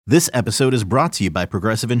This episode is brought to you by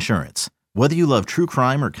Progressive Insurance. Whether you love true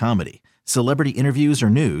crime or comedy, celebrity interviews or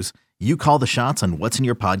news, you call the shots on what's in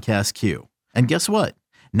your podcast queue. And guess what?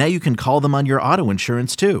 Now you can call them on your auto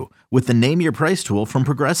insurance too with the Name Your Price tool from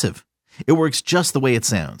Progressive. It works just the way it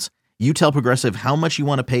sounds. You tell Progressive how much you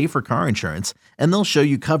want to pay for car insurance, and they'll show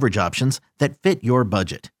you coverage options that fit your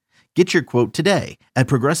budget. Get your quote today at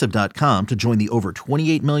Progressive.com to join the over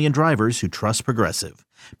 28 million drivers who trust Progressive.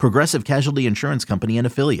 Progressive Casualty Insurance Company and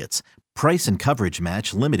Affiliates. Price and coverage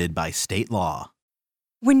match limited by state law.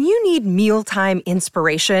 When you need mealtime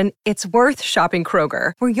inspiration, it's worth shopping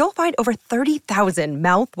Kroger, where you'll find over 30,000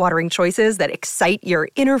 mouth-watering choices that excite your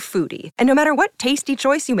inner foodie. And no matter what tasty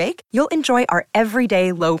choice you make, you'll enjoy our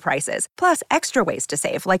everyday low prices, plus extra ways to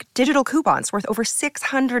save, like digital coupons worth over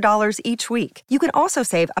 $600 each week. You can also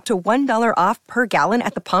save up to $1 off per gallon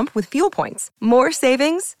at the pump with fuel points. More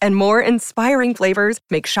savings and more inspiring flavors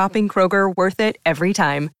make shopping Kroger worth it every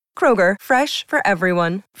time. Kroger, fresh for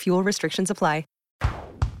everyone. Fuel restrictions apply.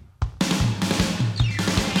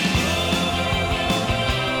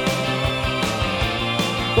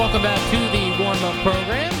 Welcome back to the warm-up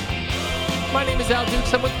program. My name is Al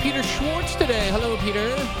Dukes. I'm with Peter Schwartz today. Hello,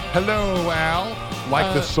 Peter. Hello, Al.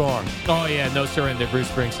 Like the song. Oh, yeah, No Surrender, Bruce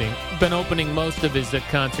Springsteen. Been opening most of his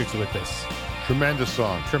concerts with this. Tremendous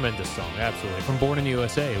song. Tremendous song, absolutely. From Born in the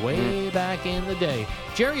USA, way back in the day.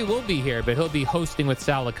 Jerry will be here, but he'll be hosting with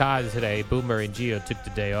Sal Licata today. Boomer and Gio took the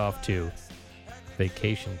day off to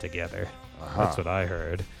vacation together. That's what I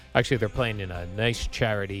heard. Actually, they're playing in a nice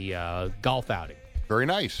charity golf outing. Very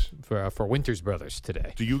nice. For Winters Brothers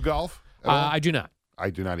today. Do you golf? at all? I do not. I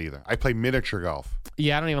do not either. I play miniature golf.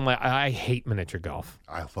 Yeah, I don't even like. I hate miniature golf.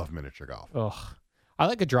 I love miniature golf. Ugh. I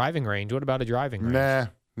like a driving range. What about a driving range? Nah,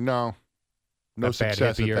 no. No That bad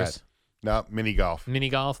success hip of at yours? that. No, mini golf. Mini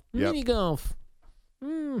golf? Yep. Mini golf.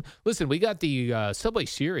 Listen, we got the Subway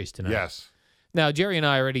Series tonight. Yes. Now, Jerry and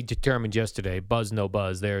I already determined yesterday, buzz, no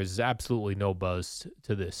buzz. There's absolutely no buzz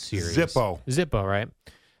to this series. Zippo, right?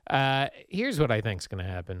 Here's what I think's going to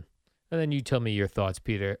happen. And then you tell me your thoughts,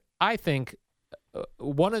 Peter. I think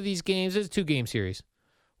one of these games is a 2-game series.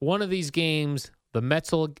 One of these games, the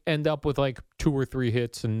Mets will end up with like 2 or 3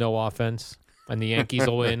 hits and no offense, and the Yankees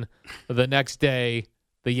will win. The next day,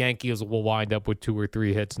 the Yankees will wind up with 2 or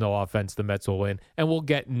 3 hits, no offense, the Mets will win, and we'll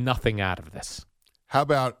get nothing out of this. How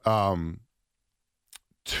about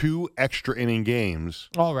 2 extra inning games?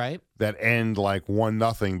 All right. That end like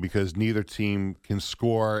 1-0 because neither team can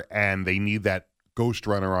score and they need that ghost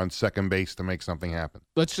runner on second base to make something happen.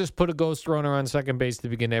 Let's just put a ghost runner on second base to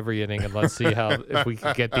begin every inning, and let's see if we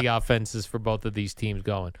can get the offenses for both of these teams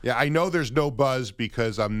going. Yeah, I know there's no buzz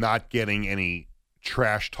because I'm not getting any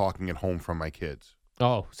trash talking at home from my kids.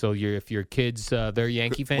 Oh, so if your kids, they're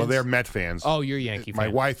Yankee fans? Well, they're Met fans. Oh, you're Yankee My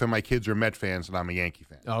fan. wife and my kids are Met fans, and I'm a Yankee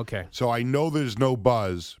fan. Okay. So I know there's no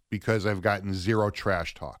buzz because I've gotten 0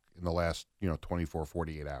 trash talk in the last 24,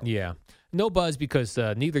 48 hours. Yeah. No buzz because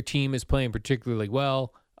neither team is playing particularly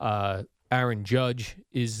well. Aaron Judge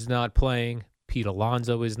is not playing. Pete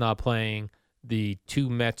Alonso is not playing. The 2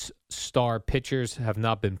 Mets star pitchers have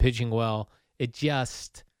not been pitching well. It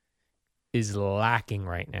just is lacking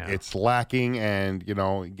right now. It's lacking, and,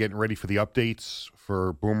 getting ready for the updates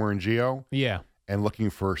for Boomer and Gio. Yeah. And looking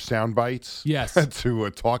for sound bites. Yes. to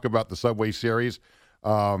talk about the Subway Series.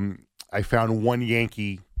 I found one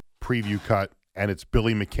Yankee preview cut, and it's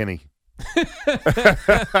Billy McKinney.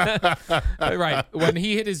 Right. When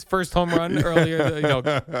he hit his first home run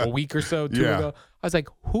earlier, a week or so, 2 ago, I was like,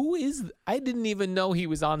 who is – I didn't even know he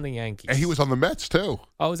was on the Yankees. And he was on the Mets, too.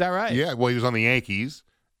 Oh, is that right? Yeah, well, he was on the Yankees,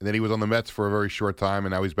 and then he was on the Mets for a very short time,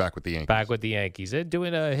 and now he's back with the Yankees. Back with the Yankees. They're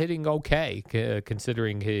doing hitting okay,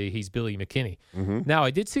 considering he's Billy McKinney. Mm-hmm. Now,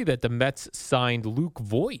 I did see that the Mets signed Luke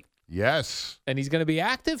Voigt. Yes. And he's going to be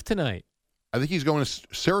active tonight. I think he's going to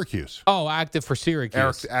Syracuse. Oh, active for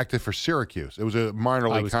Syracuse. Active for Syracuse. It was a minor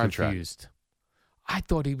league contract. Confused. I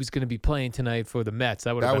thought he was going to be playing tonight for the Mets.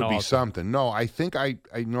 That would be awesome. Something. No, I think I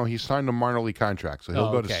know he signed a minor league contract, so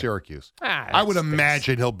he'll go to Syracuse. I would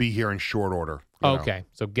imagine he'll be here in short order. Okay,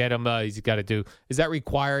 so get him. He's got to do. Is that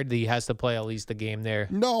required that he has to play at least a game there?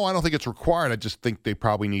 No, I don't think it's required. I just think they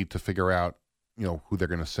probably need to figure out, who they're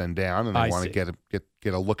going to send down, and they want to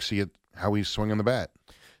get a look see at how he's swinging the bat.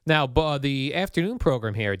 Now, the afternoon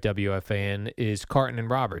program here at WFAN is Carton and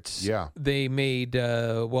Roberts. Yeah. They made,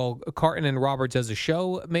 Carton and Roberts as a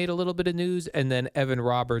show made a little bit of news, and then Evan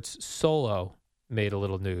Roberts solo made a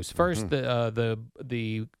little news. First,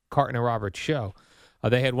 the Carton and Roberts show.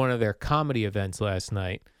 They had one of their comedy events last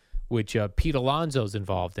night, which Pete Alonso's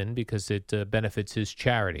involved in because it benefits his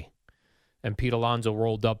charity. And Pete Alonso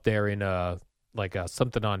rolled up there in a like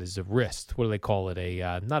something on his wrist. What do they call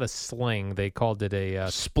it? Not a sling. They called it a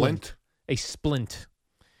splint. A splint.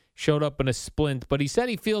 Showed up in a splint, but he said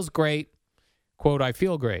he feels great. Quote, I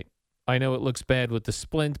feel great. I know it looks bad with the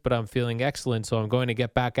splint, but I'm feeling excellent, so I'm going to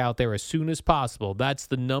get back out there as soon as possible. That's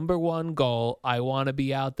the number one goal. I want to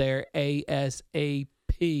be out there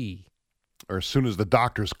ASAP. Or as soon as the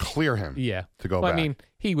doctors clear him to go back. I mean,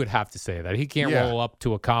 he would have to say that. He can't roll up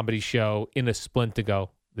to a comedy show in a splint to go,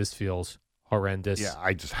 this feels horrendous. Yeah,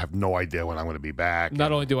 I just have no idea when I'm going to be back.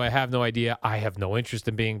 Not only do I have no idea, I have no interest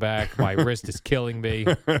in being back. My wrist is killing me.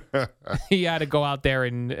 He had to go out there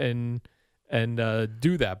and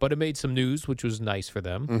do that. But it made some news, which was nice for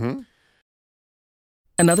them. Mm-hmm.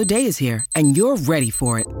 Another day is here, and you're ready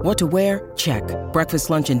for it. What to wear? Check. Breakfast,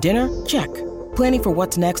 lunch, and dinner? Check. Planning for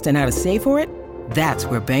what's next and how to save for it? That's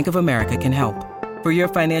where Bank of America can help. For your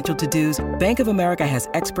financial to-dos, Bank of America has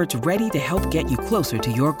experts ready to help get you closer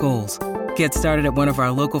to your goals. Get started at one of our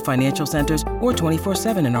local financial centers or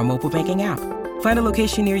 24/7 in our mobile banking app. Find a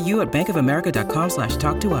location near you at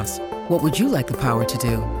bankofamerica.com/talktous. What would you like the power to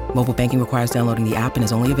do? Mobile banking requires downloading the app and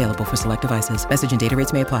is only available for select devices. Message and data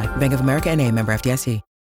rates may apply. Bank of America N.A., member FDIC.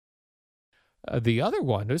 The other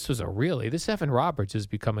one, this Evan Roberts is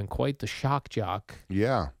becoming quite the shock jock.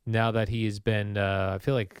 Yeah. Now that he has been, I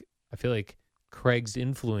feel like Craig's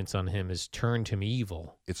influence on him has turned him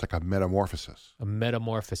evil. It's like a metamorphosis. A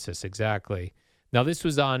metamorphosis, exactly. Now, this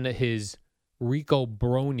was on his Rico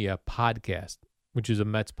Brogna podcast, which is a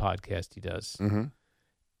Mets podcast he does. Mm-hmm.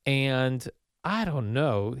 And I don't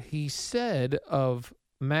know. He said of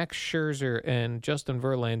Max Scherzer and Justin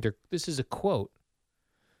Verlander, this is a quote,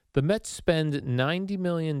 the Mets spend $90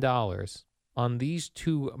 million on these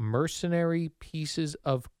two mercenary pieces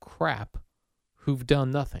of crap who've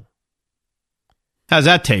done nothing. How's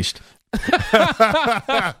that taste?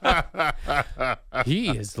 He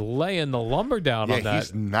is laying the lumber down on that.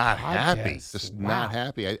 He's not happy. Podcast. Just Wow. not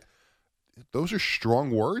happy. Those are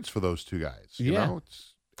strong words for those two guys. You know?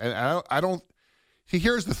 And I don't see.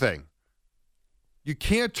 Here's the thing: you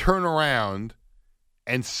can't turn around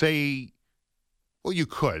and say, "Well, you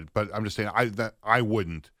could," but I'm just saying I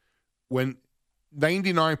wouldn't. When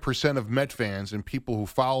 99% of Met fans and people who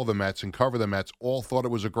follow the Mets and cover the Mets all thought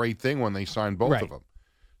it was a great thing when they signed both of them.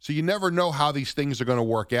 So you never know how these things are going to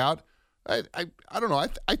work out. I don't know.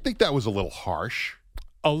 I think that was a little harsh.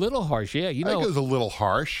 A little harsh, yeah. I think it was a little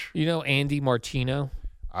harsh. You know Andy Martino?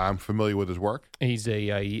 I'm familiar with his work. He's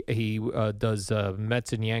he does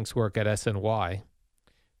Mets and Yanks work at SNY.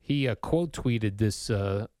 He quote tweeted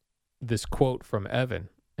this quote from Evan,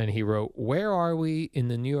 and he wrote, "Where are we in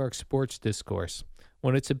the New York sports discourse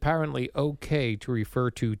when it's apparently okay to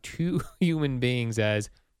refer to two human beings as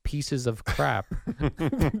pieces of crap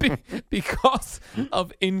because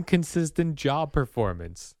of inconsistent job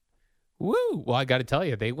performance?" Woo! Well, I got to tell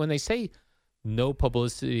you, when they say no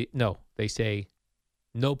publicity, they say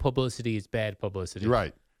no publicity is bad publicity.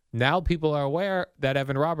 Right. Now people are aware that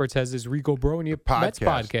Evan Roberts has his Rico Brogna Mets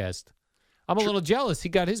podcast. I'm a little jealous. He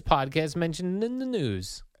got his podcast mentioned in the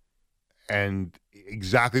news. And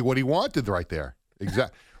exactly what he wanted right there.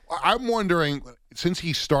 Exactly. I'm wondering, since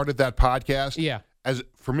he started that podcast,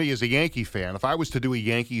 for me as a Yankee fan, if I was to do a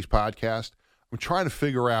Yankees podcast, I'm trying to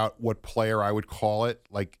figure out what player I would call it,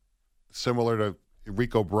 like similar to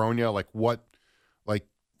Rico Brogna, like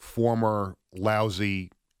former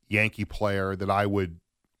lousy Yankee player that I would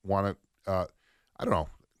want to, I don't know,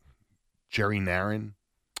 Jerry Narron.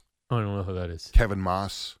 I don't know who that is. Kevin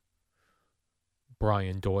Moss.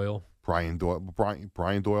 Brian Doyle. Brian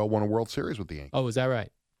Doyle won a World Series with the Yankees. Oh, is that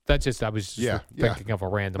right? That's just, I was just thinking of a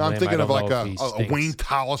random name. I'm thinking of like a Wayne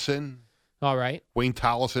Tollison. All right. Wayne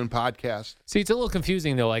Tollison podcast. See, it's a little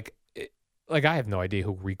confusing though. Like I have no idea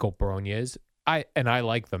who Rico Brogna is. I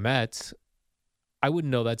like the Mets. I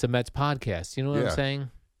wouldn't know that's a Mets podcast. You know what I'm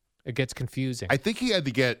saying? It gets confusing. I think he had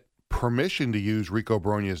to get permission to use Rico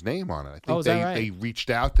Brogna's name on it. I think they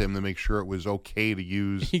reached out to him to make sure it was okay to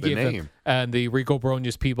use the name. And the Rico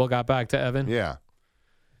Brogna's people got back to Evan? Yeah.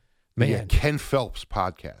 Man. Yeah, Ken Phelps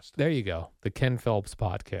podcast. There you go. The Ken Phelps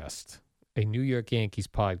podcast. A New York Yankees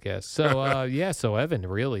podcast. So, so Evan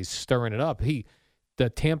really stirring it up. The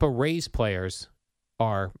Tampa Rays players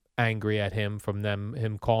are angry at him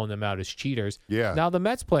him calling them out as cheaters. Yeah. Now the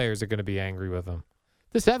Mets players are going to be angry with him.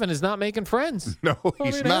 This Evan is not making friends. No,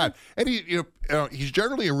 he's not. And he's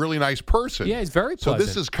generally a really nice person. Yeah, he's very pleasant. So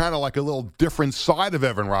this is kind of like a little different side of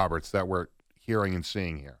Evan Roberts that we're hearing and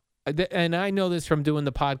seeing here. And I know this from doing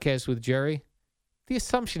the podcast with Jerry. The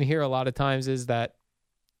assumption here a lot of times is that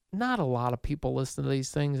not a lot of people listen to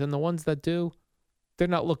these things, and the ones that do, they're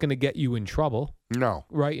not looking to get you in trouble. No.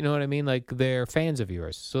 Right? You know what I mean? Like, they're fans of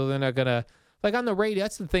yours, so they're not going to Like on the radio,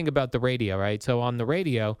 that's the thing about the radio, right? So on the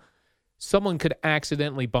radio, someone could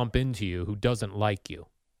accidentally bump into you who doesn't like you,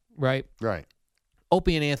 right? Right.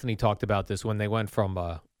 Opie and Anthony talked about this when they went from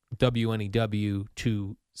WNEW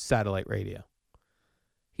to satellite radio.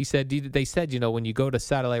 They said, when you go to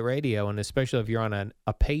satellite radio, and especially if you're on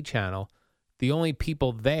a pay channel, the only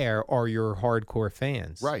people there are your hardcore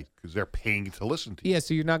fans. Right, because they're paying to listen to you. Yeah,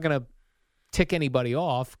 so you're not going to tick anybody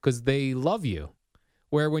off because they love you.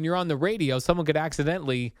 Where when you're on the radio, someone could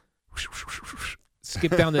accidentally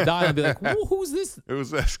skip down the dial and be like, who's this? It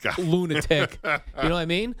was this guy. Lunatic. You know what I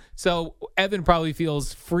mean? So Evan probably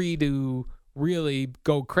feels free to really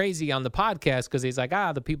go crazy on the podcast because he's like,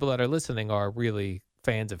 the people that are listening are really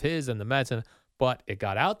fans of his and the Mets. But it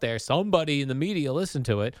got out there. Somebody in the media listened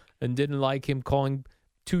to it and didn't like him calling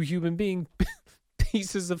two human beings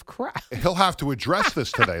pieces of crap. He'll have to address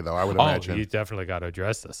this today, though, I would imagine. Oh, you definitely got to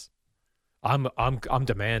address this. I'm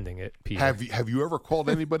demanding it, Peter. Have you ever called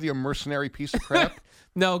anybody a mercenary piece of crap?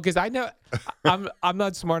 No, because I know I'm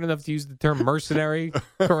not smart enough to use the term mercenary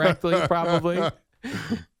correctly, probably.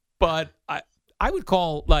 But I would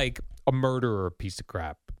call like a murderer a piece of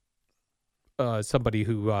crap. Somebody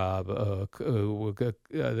who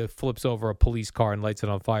flips over a police car and lights it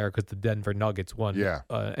on fire because the Denver Nuggets won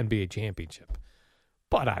NBA championship.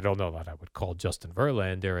 But I don't know that I would call Justin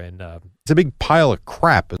Verlander and it's a big pile of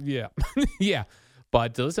crap. Yeah, yeah.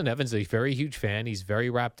 But listen, Evan's a very huge fan. He's very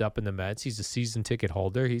wrapped up in the Mets. He's a season ticket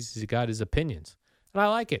holder. He's got his opinions, and I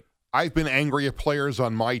like it. I've been angry at players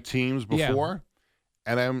on my teams before,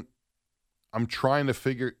 and I'm trying to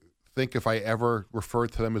think if I ever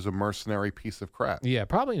referred to them as a mercenary piece of crap. Yeah,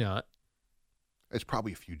 probably not. It's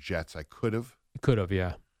probably a few Jets I could have. Could have,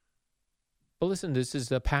 yeah. But listen, this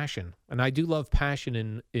is a passion, and I do love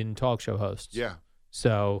passion in talk show hosts. Yeah.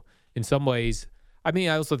 So in some ways, I mean,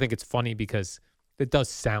 I also think it's funny because it does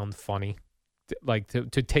sound funny, like to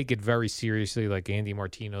take it very seriously. Like Andy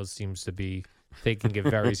Martino seems to be taking it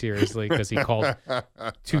very seriously because he called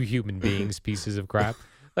two human beings pieces of crap.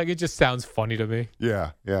 Like it just sounds funny to me.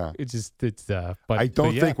 Yeah, yeah. But I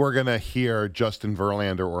don't think we're gonna hear Justin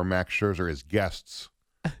Verlander or Max Scherzer as guests.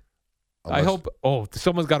 I hope. Oh,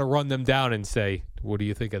 someone's got to run them down and say, "What do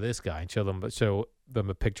you think of this guy?" And show them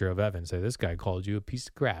a picture of Evan. Say, "This guy called you a piece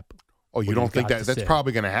of crap." Oh, you don't think that's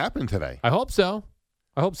probably going to happen today? I hope so.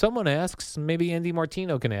 I hope someone asks. Maybe Andy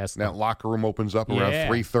Martino can ask. That locker room opens up around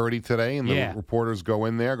 3:30 today, and the reporters go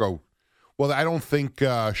in there. Well, I don't think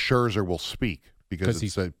Scherzer will speak because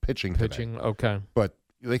it's pitching. Pitching, today. Okay. But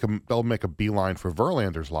they'll make a beeline for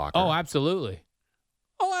Verlander's locker. Oh, absolutely.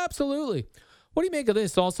 What do you make of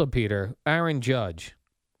this also, Peter? Aaron Judge.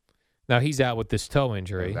 Now, he's out with this toe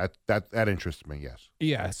injury. That interests me, yes.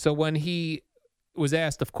 Yeah, so when he was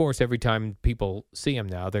asked, of course, every time people see him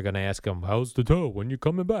now, they're going to ask him, how's the toe? When you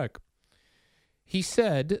coming back? He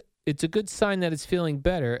said, it's a good sign that it's feeling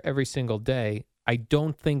better every single day. I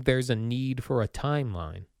don't think there's a need for a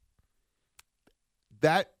timeline.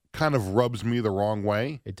 That kind of rubs me the wrong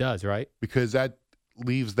way. It does, right? Because that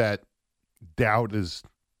leaves that doubt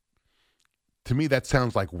to me, that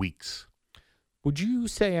sounds like weeks. Would you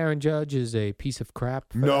say Aaron Judge is a piece of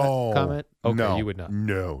crap for that comment? Okay, no, you would not.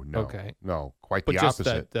 No. Okay. No, quite the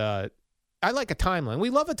opposite. That, I like a timeline.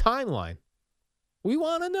 We love a timeline. We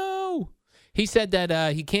want to know. He said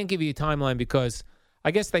that he can't give you a timeline because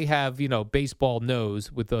I guess they have, baseball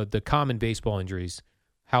knows with the common baseball injuries,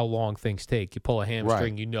 how long things take. You pull a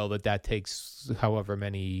hamstring, you know that takes however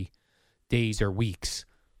many days or weeks.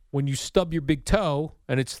 When you stub your big toe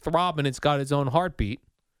and it's throbbing, it's got its own heartbeat,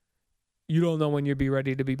 you don't know when you'll be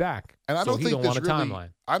ready to be back. And I don't want a timeline.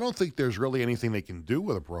 I don't think there's really anything they can do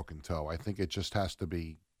with a broken toe. I think it just has to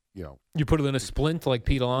be, You put it in a splint like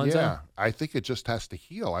Pete Alonso? Yeah, I think it just has to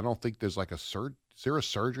heal. I don't think there's like is there a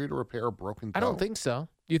surgery to repair a broken toe? I don't think so.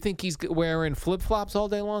 You think he's wearing flip-flops all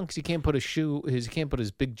day long because he can't put he can't put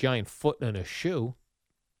his big giant foot in a shoe?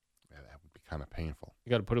 Yeah, that would be kind of painful. You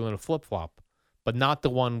got to put it in a flip-flop. But not the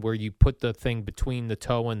one where you put the thing between the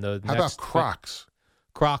toe and the How about Crocs?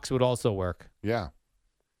 Crocs would also work. Yeah.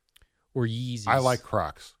 Or Yeezys. I like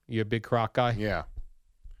Crocs. You a big Croc guy? Yeah.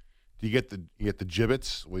 Do you get the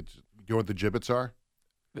Jibbitz? Do you know what the Jibbitz are?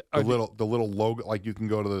 The little logo, like you can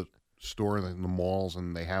go to the store in the malls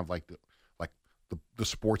and they have like the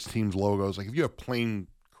sports team's logos. Like if you have plain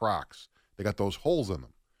Crocs, they got those holes in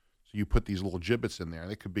them. So you put these little Jibbitz in there.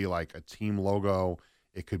 And it could be like a team logo.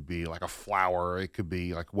 It could be like a flower. It could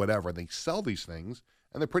be like whatever. They sell these things,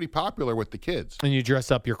 and they're pretty popular with the kids. And you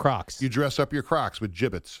dress up your Crocs. You dress up your Crocs with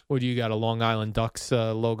Jibbitz. Or do you got a Long Island Ducks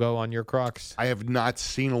logo on your Crocs? I have not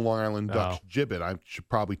seen a Long Island Ducks Jibbit. I should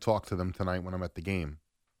probably talk to them tonight when I'm at the game.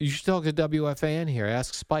 You should talk to WFAN here.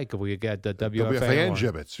 Ask Spike if we get the WFAN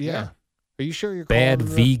gibbets. Yeah. Are you sure you're Bad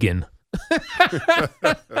calling vegan.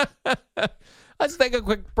 Let's take a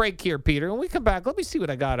quick break here, Peter. When we come back, let me see what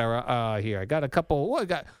I got here. I got a couple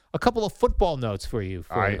of football notes for you.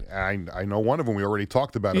 I know one of them. We already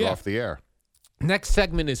talked about it off the air. Next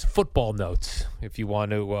segment is football notes. If you want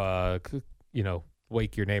to,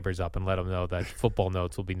 wake your neighbors up and let them know that football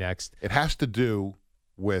notes will be next. It has to do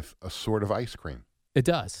with a sort of ice cream. It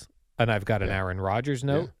does. And I've got an Aaron Rodgers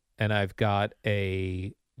note, and I've got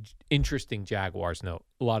a interesting Jaguars note.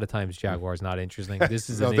 A lot of times Jaguars not interesting. This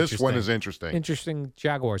is this one is interesting. Interesting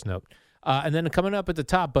Jaguars note. And then coming up at the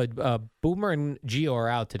top, but Boomer and Gio are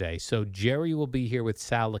out today. So Jerry will be here with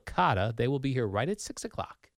Sal Licata. They will be here right at 6 o'clock.